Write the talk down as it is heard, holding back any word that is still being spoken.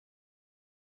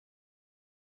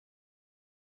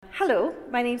Hello,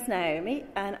 my name's Naomi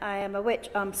and I am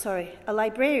a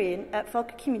librarian at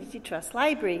Falkirk Community Trust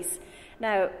Libraries.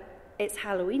 Now, it's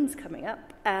Halloween's coming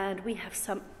up and we have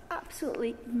some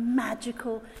absolutely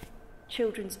magical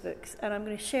children's books and I'm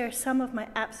going to share some of my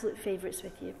absolute favourites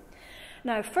with you.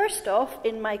 Now, first off,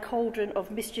 in my cauldron of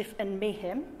mischief and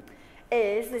mayhem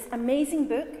is this amazing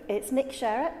book. It's Nick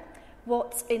Sharratt,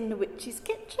 What's in the Witch's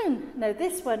Kitchen. Now,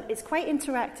 this one is quite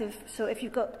interactive, so if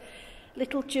you've got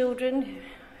little children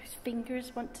whose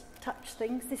fingers want to touch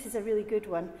things, this is a really good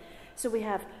one. So we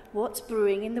have What's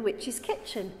Brewing in the Witch's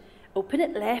Kitchen. Open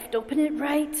it left, open it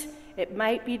right. It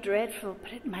might be dreadful,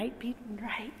 but it might be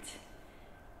right.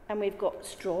 And we've got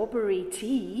Strawberry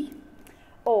Tea,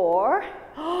 or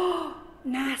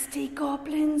Nasty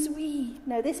Goblins Wee.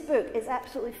 Now, this book is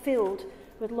absolutely filled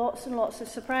with lots and lots of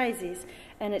surprises,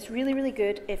 and it's really, really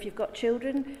good if you've got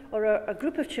children or a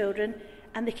group of children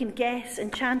and they can guess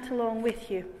and chant along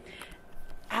with you.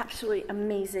 Absolutely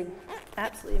amazing,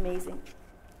 absolutely amazing.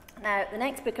 Now, the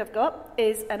next book I've got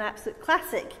is an absolute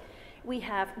classic. We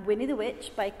have Winnie the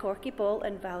Witch by Corky Ball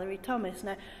and Valerie Thomas.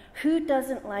 Now, who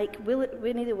doesn't like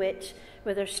Winnie the Witch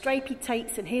with her stripy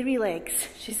tights and hairy legs?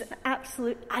 She's an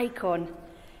absolute icon.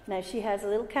 Now, she has a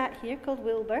little cat here called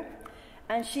Wilbur,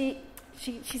 and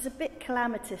she's a bit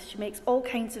calamitous. She makes all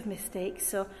kinds of mistakes,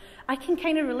 so I can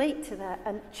kind of relate to that.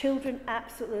 And children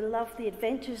absolutely love the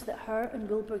adventures that her and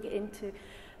Wilbur get into.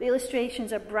 The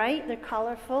illustrations are bright, they're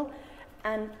colourful,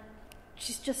 and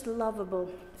she's just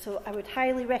lovable. So I would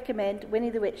highly recommend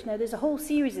Winnie the Witch. Now, there's a whole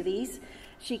series of these.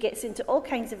 She gets into all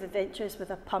kinds of adventures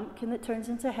with a pumpkin that turns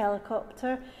into a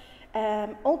helicopter,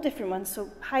 all different ones.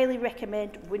 So highly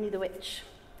recommend Winnie the Witch.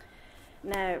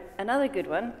 Now, another good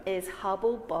one is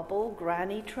Hubble Bubble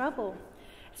Granny Trouble.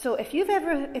 So if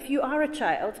you are a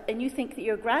child and you think that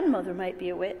your grandmother might be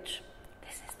a witch,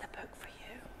 this is the book for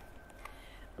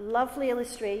you. Lovely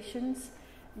illustrations,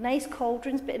 nice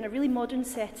cauldrons, but in a really modern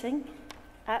setting.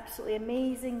 Absolutely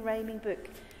amazing rhyming book.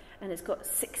 And it's got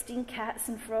 16 cats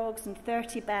and frogs and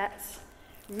 30 bats.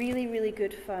 Really, really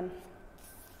good fun.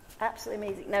 Absolutely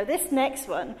amazing. Now, this next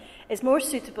one is more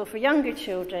suitable for younger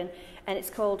children, and it's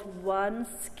called One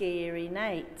Scary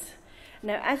Night.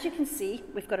 Now, as you can see,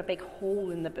 we've got a big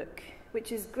hole in the book,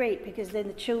 which is great because then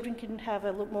the children can have a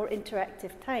little more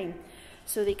interactive time.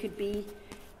 So they could be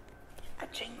a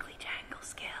jingly jangle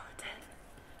skeleton,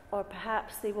 or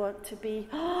perhaps they want to be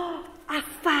a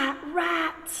fat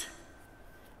rat.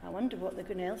 I wonder what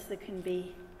else they can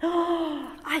be.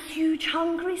 A huge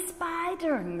hungry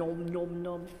spider. Nom, nom,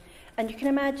 nom. And you can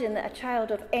imagine that a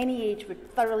child of any age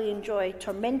would thoroughly enjoy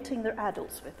tormenting their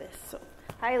adults with this. So,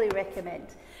 highly recommend.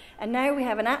 And now we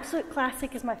have an absolute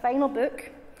classic as my final book,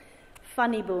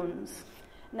 Funny Bones.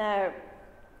 Now,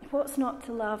 what's not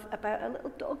to love about a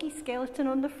little doggy skeleton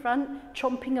on the front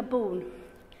chomping a bone?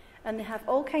 And they have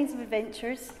all kinds of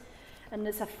adventures. And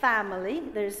there's a family.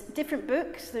 There's different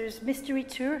books. There's Mystery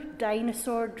Tour,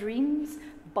 Dinosaur Dreams,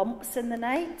 Bumps in the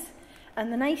Night.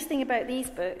 And the nice thing about these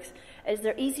books is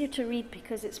they're easier to read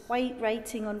because it's white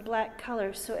writing on black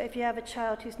colours. So if you have a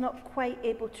child who's not quite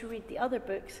able to read the other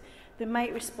books, they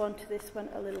might respond to this one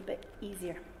a little bit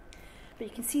easier. But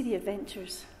you can see the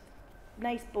adventures.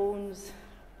 Nice bones.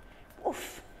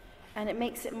 Oof. And it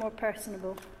makes it more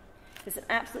personable. It's an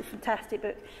absolutely fantastic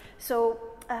book. So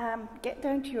get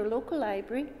down to your local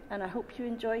library and I hope you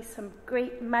enjoy some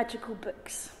great magical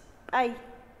books. Bye.